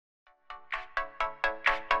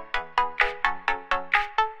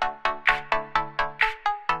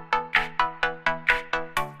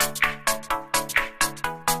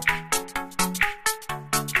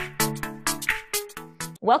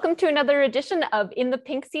Welcome to another edition of In the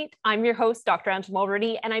Pink Seat. I'm your host, Dr.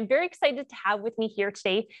 Mulrooney, and I'm very excited to have with me here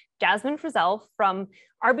today, Jasmine Frizzell from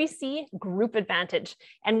RBC Group Advantage.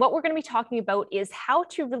 And what we're going to be talking about is how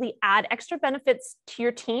to really add extra benefits to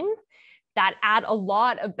your team that add a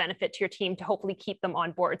lot of benefit to your team to hopefully keep them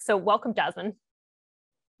on board. So welcome, Jasmine.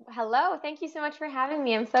 Hello, thank you so much for having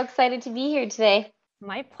me. I'm so excited to be here today.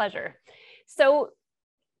 My pleasure. So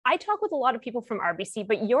I talk with a lot of people from RBC,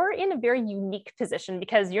 but you're in a very unique position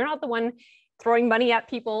because you're not the one throwing money at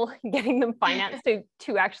people, getting them financed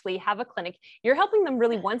to actually have a clinic. You're helping them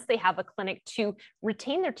really, once they have a clinic, to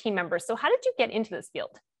retain their team members. So how did you get into this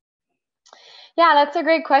field? Yeah, that's a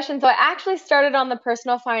great question. So I actually started on the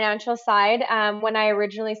personal financial side when I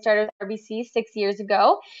originally started RBC 6 years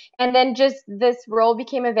ago. And then just this role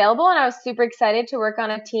became available and I was super excited to work on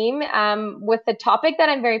a team with the topic that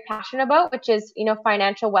I'm very passionate about, which is,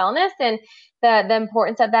 financial wellness and the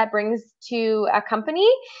importance that brings to a company.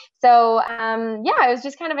 So yeah, it was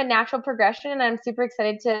just kind of a natural progression and I'm super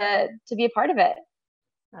excited to be a part of it.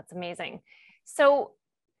 That's amazing. So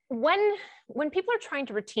when people are trying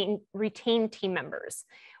to retain team members,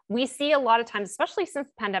 we see a lot of times, especially since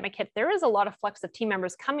the pandemic hit, there is a lot of flux of team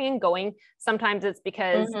members coming and going. Sometimes it's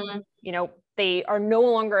because, they are no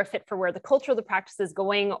longer a fit for where the culture of the practice is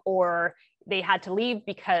going, or they had to leave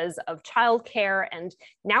because of childcare. And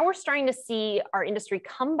now we're starting to see our industry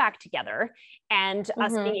come back together and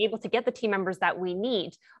us being able to get the team members that we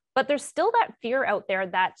need. But there's still that fear out there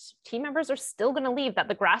that team members are still going to leave, that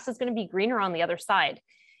the grass is going to be greener on the other side.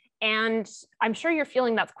 And I'm sure you're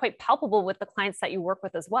feeling that's quite palpable with the clients that you work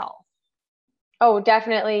with as well. Oh,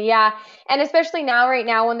 definitely. Yeah. And especially right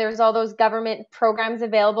now, when there's all those government programs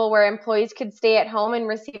available where employees could stay at home and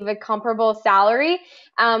receive a comparable salary,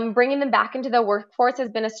 bringing them back into the workforce has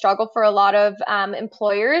been a struggle for a lot of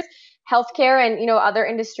employers, healthcare and, other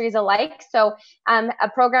industries alike. So a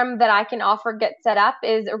program that I can offer, get set up,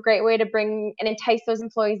 is a great way to bring and entice those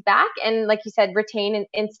employees back. And like you said, retain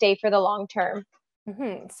and stay for the long term.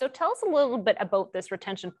 So tell us a little bit about this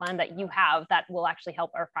retention plan that you have that will actually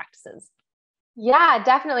help our practices. Yeah,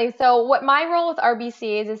 definitely. So what my role with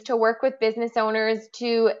RBC is to work with business owners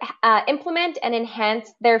to implement and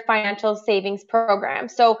enhance their financial savings program.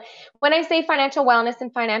 So when I say financial wellness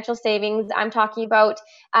and financial savings, I'm talking about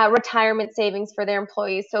retirement savings for their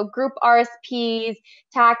employees. So group RSPs,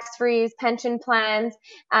 tax-frees, pension plans.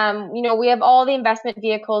 We have all the investment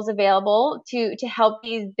vehicles available to help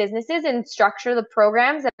these businesses and structure the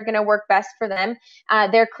programs that are going to work best for them,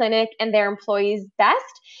 their clinic, and their employees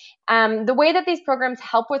best. The way that these programs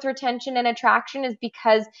help with retention and attraction is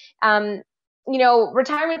because,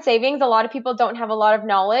 retirement savings, a lot of people don't have a lot of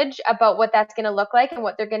knowledge about what that's going to look like and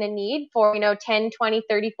what they're going to need for, 10, 20,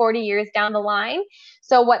 30, 40 years down the line.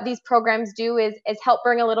 So what these programs do is help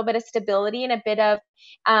bring a little bit of stability and a bit of,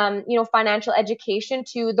 financial education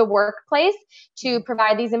to the workplace to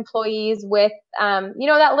provide these employees with,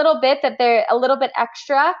 that little bit that they're a little bit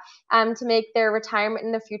extra to make their retirement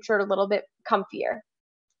in the future a little bit comfier.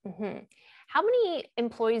 How many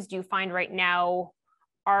employees do you find right now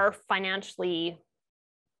are financially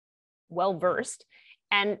well-versed,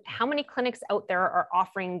 and how many clinics out there are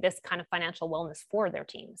offering this kind of financial wellness for their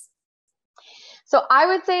teams? So I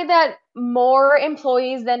would say that more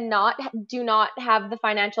employees than not do not have the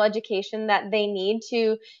financial education that they need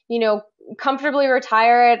to, comfortably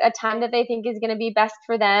retire at a time that they think is going to be best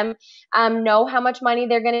for them, know how much money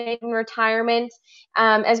they're going to need in retirement,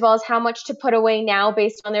 as well as how much to put away now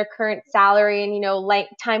based on their current salary and,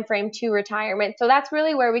 time frame to retirement. So that's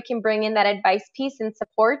really where we can bring in that advice piece and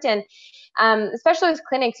support. And especially with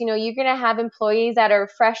clinics, you're going to have employees that are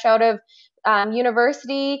fresh out of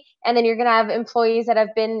university, and then you're going to have employees that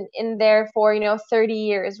have been in there for 30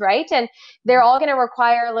 years, right? And they're all going to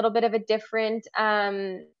require a little bit of a different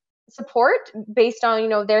support based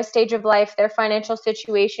on their stage of life, their financial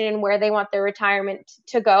situation, and where they want their retirement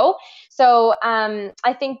to go. So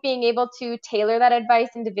I think being able to tailor that advice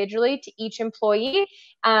individually to each employee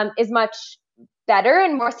is much better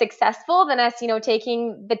and more successful than us,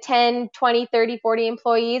 taking the 10, 20, 30, 40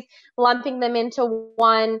 employees, lumping them into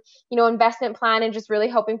one, investment plan and just really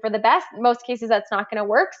hoping for the best. In most cases, that's not going to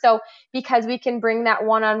work. So because we can bring that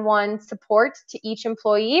one-on-one support to each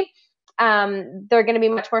employee, they're going to be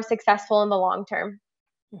much more successful in the long term.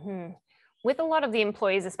 With a lot of the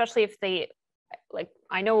employees, especially if they,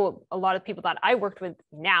 I know a lot of people that I worked with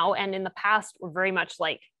now and in the past were very much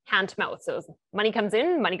like hand to mouth. So money comes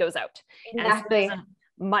in, money goes out. Exactly. And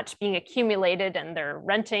so much being accumulated and they're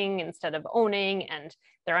renting instead of owning, and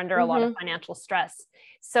they're under a lot of financial stress.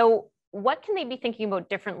 So what can they be thinking about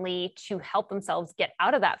differently to help themselves get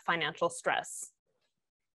out of that financial stress?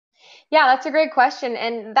 Yeah, that's a great question.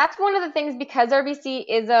 And that's one of the things, because RBC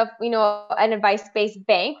is an advice-based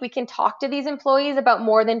bank, we can talk to these employees about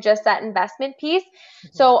more than just that investment piece. Mhm.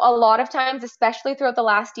 So a lot of times, especially throughout the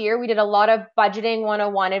last year, we did a lot of budgeting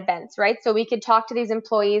 101 events, right? So we could talk to these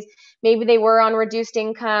employees. Maybe they were on reduced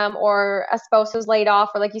income, or a spouse was laid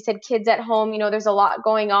off, or like you said, kids at home, there's a lot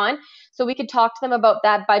going on. So we could talk to them about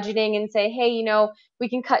that budgeting and say, hey, we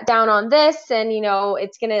can cut down on this, and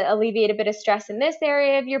it's going to alleviate a bit of stress in this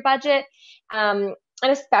area of your budget. And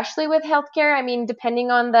especially with healthcare, I mean,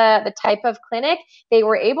 depending on the type of clinic, they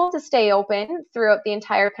were able to stay open throughout the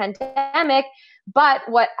entire pandemic. But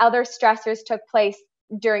what other stressors took place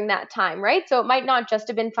during that time, right? So it might not just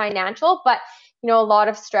have been financial, but a lot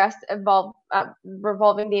of stress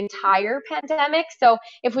revolving the entire pandemic. So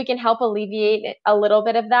if we can help alleviate a little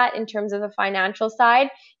bit of that in terms of the financial side,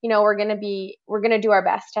 we're gonna do our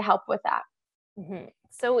best to help with that. Mm-hmm.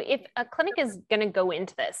 So if a clinic is going to go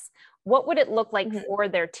into this, what would it look like Mm-hmm. for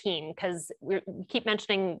their team? Because we keep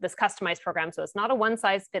mentioning this customized program, so it's not a one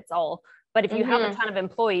size fits all. But if you have a ton of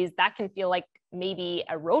employees, that can feel like maybe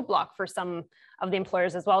a roadblock for some of the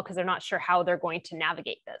employers as well, because they're not sure how they're going to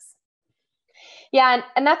navigate this. Yeah,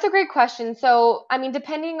 and that's a great question. So, I mean,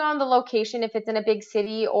 depending on the location, if it's in a big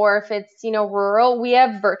city or if it's, rural, we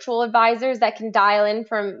have virtual advisors that can dial in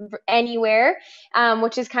from anywhere,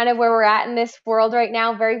 which is kind of where we're at in this world right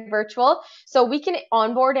now, very virtual. So we can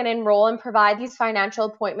onboard and enroll and provide these financial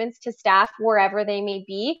appointments to staff wherever they may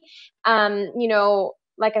be.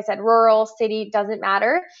 Like I said, rural, city, doesn't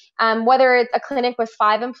matter. Whether it's a clinic with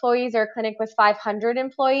 5 employees or a clinic with 500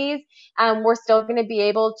 employees, we're still going to be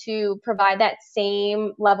able to provide that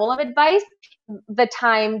same level of advice. The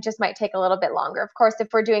time just might take a little bit longer. Of course, if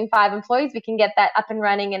we're doing 5 employees, we can get that up and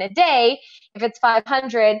running in a day. If it's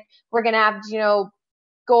 500, we're going to have,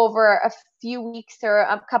 go over a few weeks or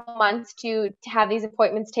a couple months to have these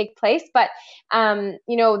appointments take place. But,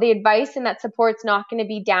 the advice and that support's not going to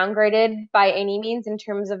be downgraded by any means in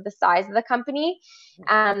terms of the size of the company.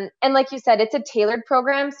 And like you said, it's a tailored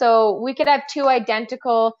program. So we could have 2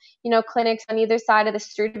 identical, clinics on either side of the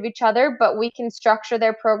street of each other, but we can structure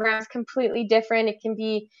their programs completely different. It can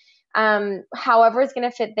be however it's going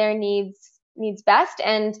to fit their needs best.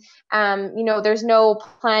 And there's no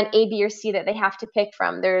plan A, B, or C that they have to pick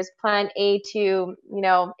from. There's plan A to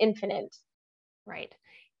infinite. Right.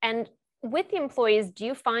 And with the employees, do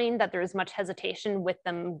you find that there is much hesitation with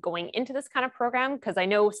them going into this kind of program? Because I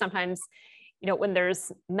know sometimes, when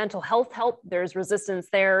there's mental health help, there's resistance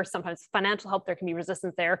there. Sometimes financial help, there can be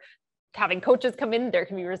resistance there. Having coaches come in, there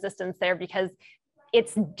can be resistance there, because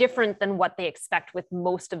it's different than what they expect with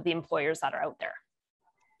most of the employers that are out there.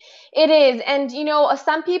 It is. And,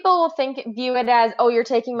 some people will view it as, oh, you're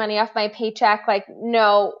taking money off my paycheck. Like,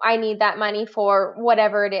 no, I need that money for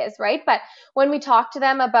whatever it is. Right. But when we talk to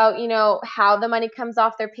them about, how the money comes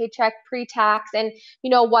off their paycheck pre-tax, and,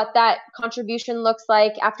 what that contribution looks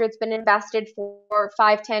like after it's been invested for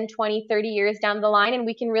 5, 10, 20, 30 years down the line, and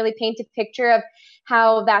we can really paint a picture of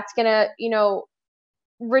how that's going to,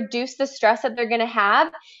 reduce the stress that they're going to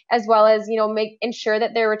have, as well as ensure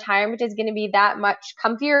that their retirement is going to be that much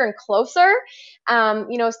comfier and closer.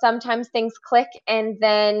 Sometimes things click, and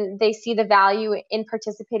then they see the value in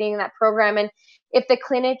participating in that program. And if the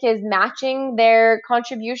clinic is matching their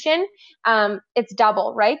contribution, it's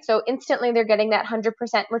double, right? So instantly they're getting that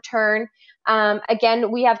 100% return.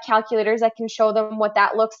 Again, we have calculators that can show them what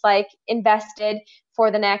that looks like invested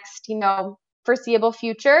for the next foreseeable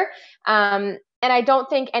future. And I don't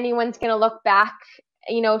think anyone's going to look back,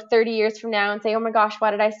 30 years from now and say, oh my gosh, why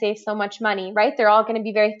did I save so much money, right? They're all going to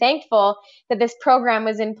be very thankful that this program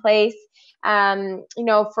was in place, from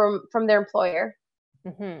their employer.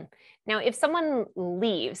 Mm-hmm. Now, if someone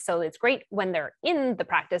leaves, so it's great when they're in the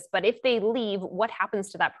practice, but if they leave, what happens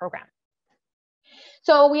to that program?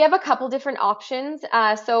 So we have a couple different options.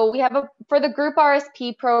 So we have for the group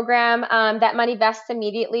RSP program, that money vests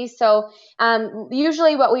immediately. So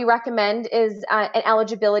usually what we recommend is an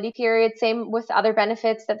eligibility period, same with other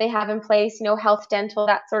benefits that they have in place, health, dental,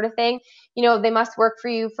 that sort of thing. They must work for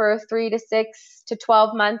you for 3 to 6 to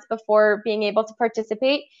 12 months before being able to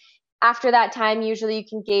participate. After that time, usually you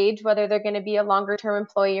can gauge whether they're going to be a longer term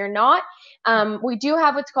employee or not. We do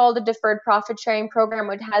have what's called a deferred profit sharing program,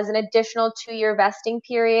 which has an additional 2-year vesting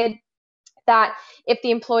period, that if the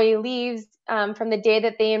employee leaves from the day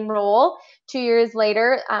that they enroll, 2 years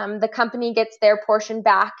later, the company gets their portion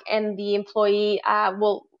back, and the employee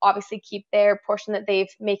will obviously keep their portion that they've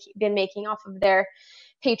been making off of their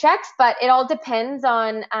paychecks. But it all depends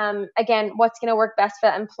on, again, what's going to work best for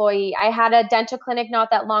that employee. I had a dental clinic not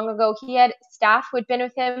that long ago. He had staff who had been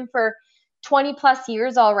with him for 20 plus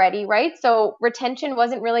years already, right? So retention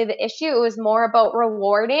wasn't really the issue. It was more about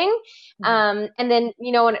rewarding. And then,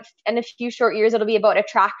 in a few short years, it'll be about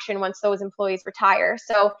attraction once those employees retire.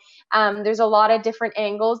 So there's a lot of different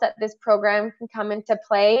angles that this program can come into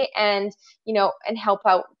play and help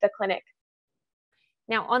out the clinic.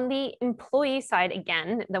 Now, on the employee side,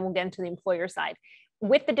 again, then we'll get into the employer side.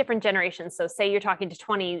 With the different generations, so say you're talking to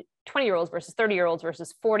 20-year-olds versus 30-year-olds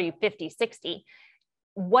versus 40, 50, 60,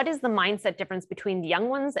 what is the mindset difference between the young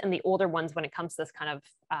ones and the older ones when it comes to this kind of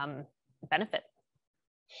benefit?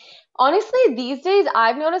 Honestly, these days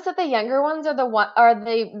I've noticed that the younger ones are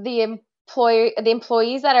the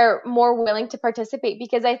employees that are more willing to participate,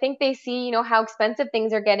 because I think they see, how expensive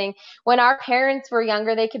things are getting. When our parents were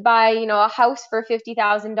younger, they could buy, a house for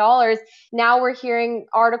 $50,000. Now we're hearing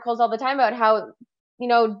articles all the time about how,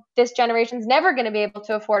 this generation's never going to be able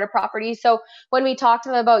to afford a property. So when we talk to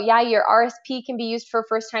them about, your RSP can be used for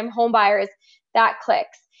first-time home buyers, that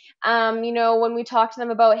clicks. When we talk to them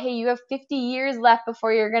about, hey, you have 50 years left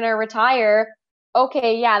before you're going to retire.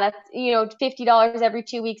 Okay, yeah, that's, $50 every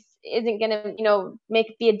 2 weeks isn't going to,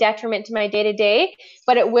 be a detriment to my day-to-day,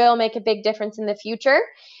 but it will make a big difference in the future.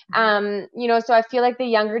 So I feel like the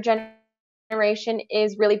younger generation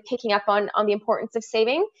is really picking up on the importance of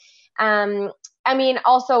saving.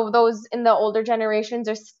 Also those in the older generations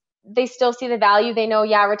they still see the value. They know,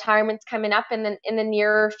 retirement's coming up in the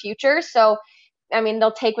nearer future. So,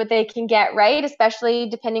 they'll take what they can get, right? Especially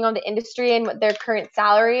depending on the industry and what their current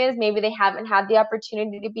salary is. Maybe they haven't had the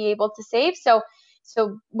opportunity to be able to save. So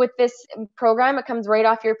with this program, it comes right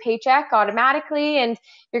off your paycheck automatically, and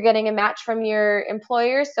you're getting a match from your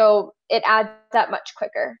employer. So it adds up much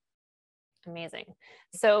quicker. Amazing.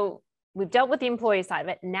 So we've dealt with the employee side of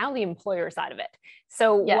it, now the employer side of it.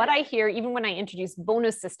 So what I hear, even when I introduce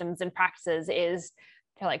bonus systems and practices, is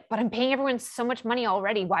they're like, but I'm paying everyone so much money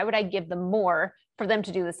already. Why would I give them more for them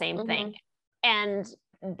to do the same thing? And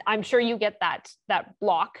I'm sure you get that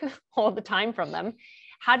block all the time from them.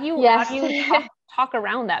 How do you talk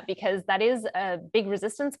around that? Because that is a big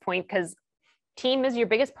resistance point, because team is your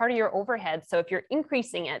biggest part of your overhead. So if you're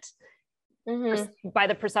increasing it by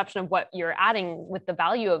the perception of what you're adding with the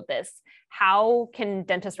value of this, how can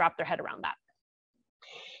dentists wrap their head around that?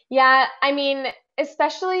 Yeah,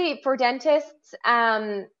 especially for dentists,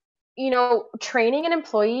 training an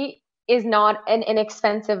employee is not an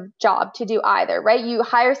inexpensive job to do either, right? You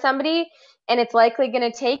hire somebody and it's likely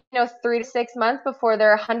going to take, 3 to 6 months before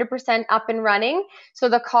they're 100% up and running. So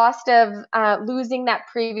the cost of losing that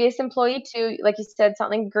previous employee to, like you said,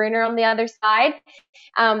 something greener on the other side,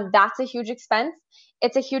 that's a huge expense.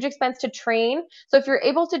 It's a huge expense to train. So if you're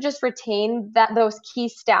able to just retain those key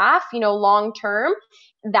staff, long term,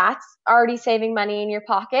 that's already saving money in your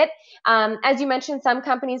pocket. As you mentioned, some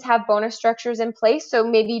companies have bonus structures in place. So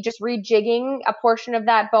maybe just rejigging a portion of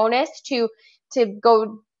that bonus to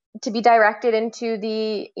be directed into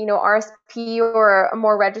the, RSP or a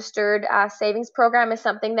more registered savings program is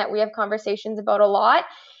something that we have conversations about a lot.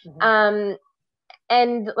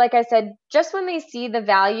 And like I said, just when they see the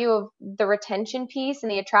value of the retention piece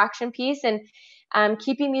and the attraction piece and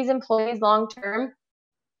keeping these employees long term,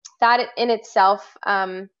 that in itself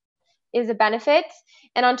is a benefit.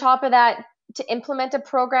 And on top of that, to implement a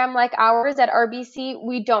program like ours at RBC,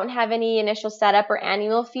 we don't have any initial setup or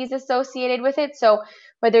annual fees associated with it. So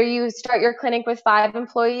whether you start your clinic with 5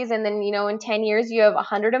 employees and then, in 10 years you have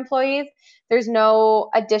 100 employees, there's no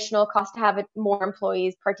additional cost to have more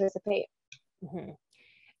employees participate.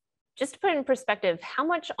 Just to put it in perspective, how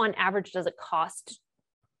much on average does it cost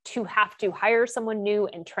to have to hire someone new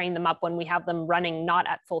and train them up when we have them running not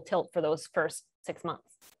at full tilt for those first 6 months?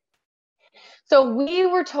 So we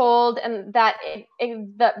were told that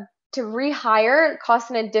to rehire costs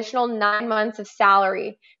an additional 9 months of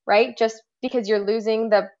salary, right? Just because you're losing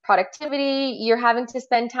the productivity, you're having to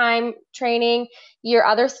spend time training, your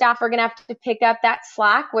other staff are going to have to pick up that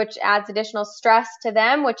slack, which adds additional stress to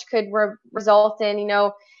them, which could result in,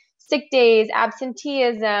 sick days,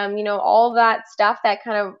 absenteeism, all that stuff that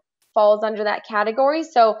kind of falls under that category.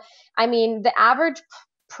 So, the average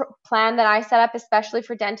plan that I set up, especially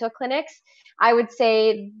for dental clinics, I would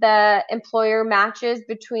say the employer matches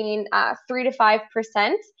between 3 to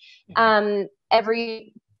 5%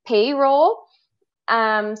 every payroll.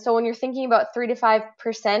 So when you're thinking about 3 to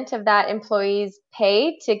 5% of that employee's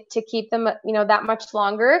pay to keep them, that much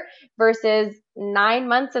longer versus 9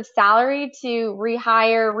 months of salary to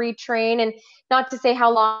rehire, retrain, and not to say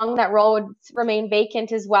how long that role would remain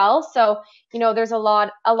vacant as well. So, there's a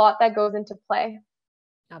lot that goes into play.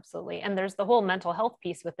 Absolutely. And there's the whole mental health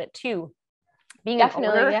piece with it too. being an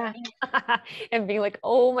Definitely, owner yeah. and being like,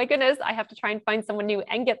 oh my goodness, I have to try and find someone new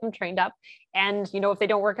and get them trained up. And, if they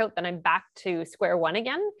don't work out, then I'm back to square one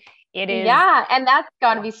again. It is, Yeah, and that's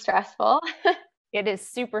got to be stressful. it is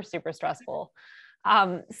super, super stressful.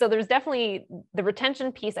 So there's definitely the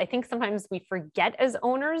retention piece. I think sometimes we forget as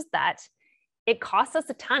owners that it costs us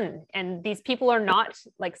a ton. And these people are not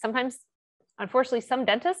like, sometimes, unfortunately, some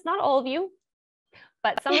dentists, not all of you,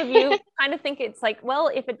 but some of you kind of think it's like,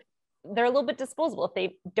 well, they're a little bit disposable. If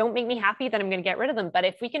they don't make me happy, then I'm going to get rid of them. But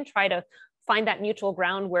if we can try to find that mutual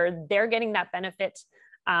ground where they're getting that benefit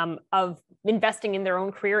of investing in their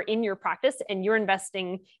own career in your practice, and you're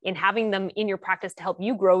investing in having them in your practice to help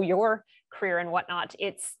you grow your career and whatnot,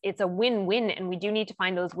 it's a win-win. And we do need to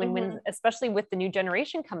find those win-wins, especially with the new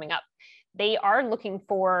generation coming up. They are looking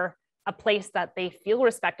for a place that they feel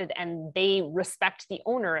respected and they respect the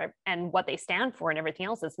owner and what they stand for and everything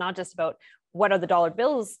else. It's not just about what are the dollar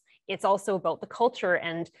bills. It's also about the culture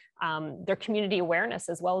and their community awareness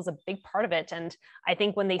as well as a big part of it. And I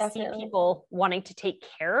think when they see people wanting to take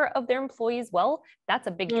care of their employees well, that's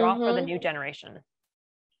a big draw for the new generation.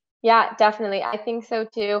 Yeah, definitely. I think so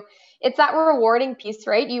too. It's that rewarding piece,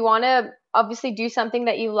 right? You want to obviously do something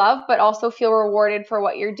that you love, but also feel rewarded for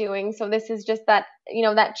what you're doing. So this is just that,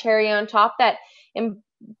 that cherry on top that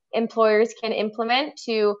employers can implement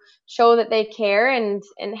to show that they care and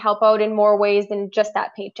help out in more ways than just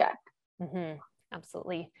that paycheck.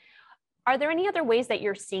 Absolutely. Are there any other ways that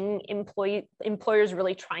you're seeing employers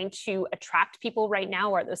really trying to attract people right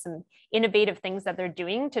now? Are there some innovative things that they're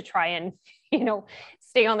doing to try and,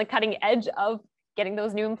 stay on the cutting edge of getting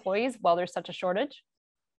those new employees while there's such a shortage?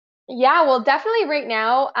 Yeah, well, definitely right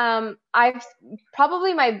now, I've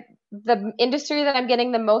probably the industry that I'm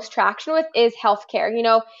getting the most traction with is healthcare.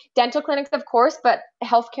 Dental clinics, of course, but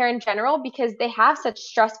healthcare in general, because they have such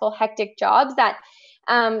stressful, hectic jobs that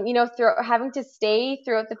through having to stay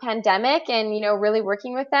throughout the pandemic and, really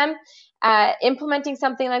working with them, implementing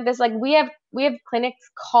something like this. Like we have clinics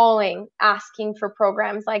calling, asking for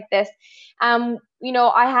programs like this. I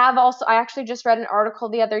actually just read an article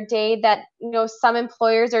the other day that, some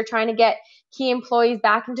employers are trying to get key employees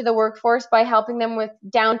back into the workforce by helping them with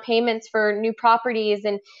down payments for new properties.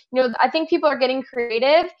 And, I think people are getting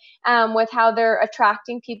creative with how they're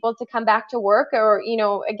attracting people to come back to work or,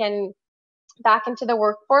 again, back into the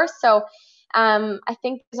workforce. So I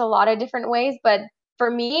think there's a lot of different ways, but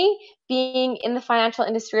for me, being in the financial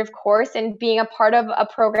industry, of course, and being a part of a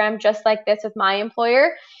program just like this with my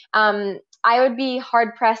employer, I would be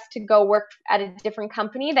hard pressed to go work at a different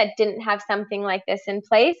company that didn't have something like this in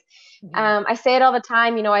place. I say it all the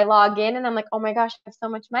time, I log in and I'm like, oh my gosh, I have so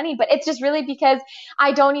much money, but it's just really because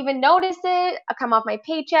I don't even notice it. I come off my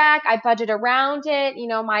paycheck, I budget around it,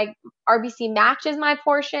 my RBC matches my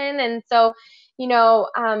portion. And so,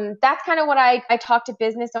 that's kind of what I talk to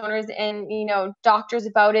business owners and, doctors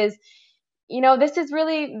about is, this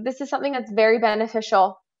is something that's very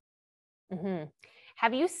beneficial.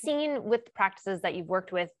 Have you seen with the practices that you've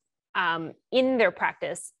worked with in their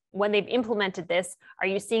practice, when they've implemented this, are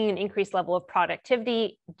you seeing an increased level of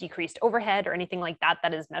productivity, decreased overhead, or anything like that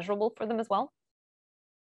that is measurable for them as well?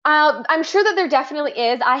 I'm sure that there definitely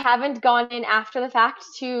is. I haven't gone in after the fact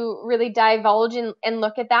to really divulge and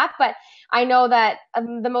look at that, but I know that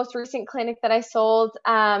the most recent clinic that I sold,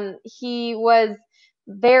 he was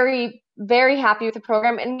very, very happy with the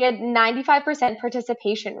program, and we had 95%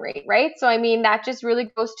 participation rate, right? So, I mean, that just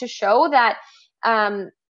really goes to show that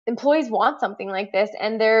employees want something like this,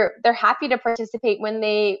 and they're happy to participate when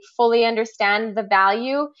they fully understand the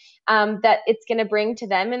value that it's going to bring to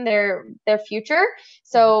them in their future.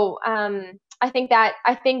 So I think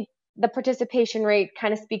the participation rate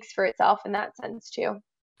kind of speaks for itself in that sense too.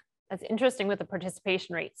 That's interesting with the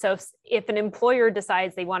participation rate. So if an employer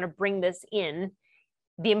decides they want to bring this in,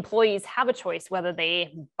 the employees have a choice whether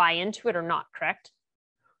they buy into it or not, correct?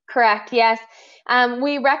 Correct. Yes.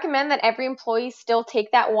 We recommend that every employee still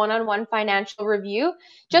take that one-on-one financial review,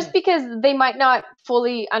 just because they might not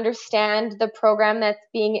fully understand the program that's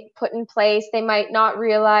being put in place. They might not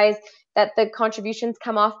realize that the contributions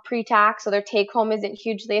come off pre-tax, so their take home isn't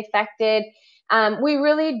hugely affected. We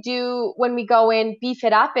really do, when we go in, beef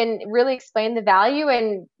it up and really explain the value.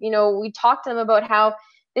 And, we talk to them about how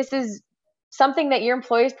this is something that your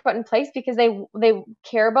employers put in place because they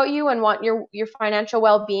care about you and want your financial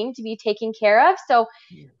well-being to be taken care of. So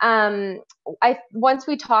once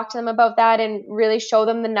we talk to them about that and really show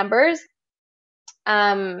them the numbers,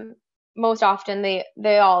 most often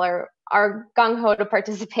they all are gung-ho to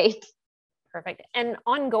participate. Perfect. And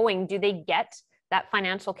ongoing, do they get that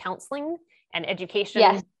financial counseling and education,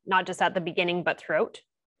 Yes. not just at the beginning, but throughout?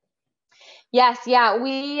 Yes, yeah,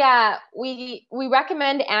 we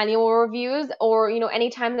recommend annual reviews, or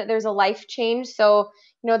anytime that there's a life change. So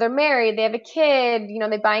they're married, they have a kid,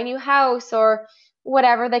 they buy a new house, or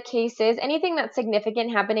whatever the case is, anything that's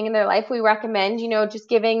significant happening in their life, we recommend just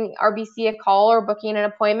giving RBC a call or booking an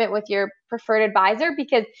appointment with your preferred advisor,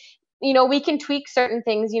 because we can tweak certain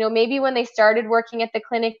things. Maybe when they started working at the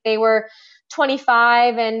clinic, they were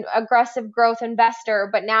 25 and aggressive growth investor,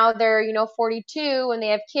 but now they're 42 and they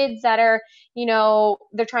have kids that are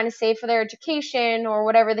they're trying to save for their education or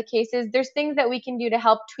whatever the case is. There's things that we can do to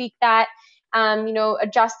help tweak that,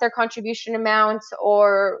 adjust their contribution amounts,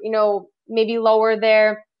 or maybe lower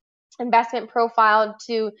their investment profile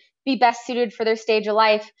to be best suited for their stage of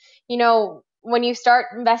life. When you start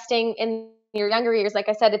investing in your younger years, like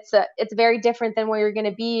I said, it's very different than where you're going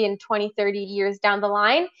to be in 20, 30 years down the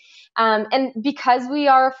line. And because we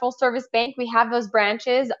are a full service bank, we have those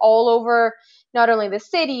branches all over, not only the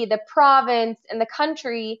city, the province, and the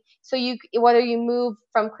country. So whether you move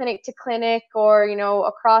from clinic to clinic or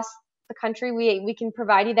across the country, we can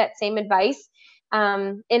provide you that same advice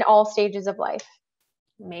in all stages of life.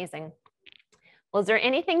 Amazing. Well, is there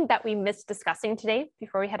anything that we missed discussing today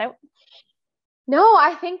before we head out? No,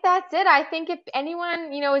 I think that's it. I think if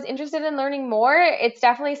anyone, is interested in learning more, it's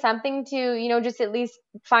definitely something to, just at least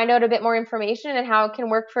find out a bit more information and how it can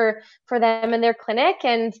work for them and their clinic.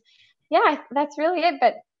 And yeah, that's really it.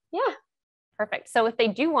 But yeah. Perfect. So if they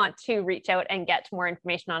do want to reach out and get more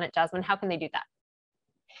information on it, Jasmine, how can they do that?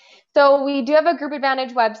 So we do have a Group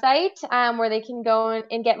Advantage website where they can go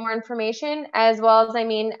and get more information, as well as,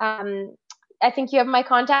 I think you have my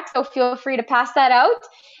contact, so feel free to pass that out.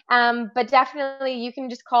 But definitely you can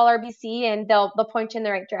just call RBC and they'll point you in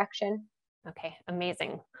the right direction. Okay,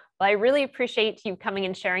 amazing. Well, I really appreciate you coming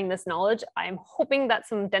and sharing this knowledge. I'm hoping that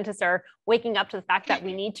some dentists are waking up to the fact that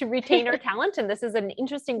we need to retain our talent, and this is an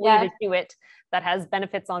interesting way to do it that has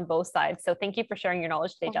benefits on both sides. So thank you for sharing your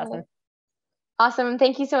knowledge today, Jasmine. Awesome.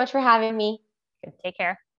 Thank you so much for having me. Good. Take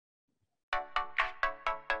care.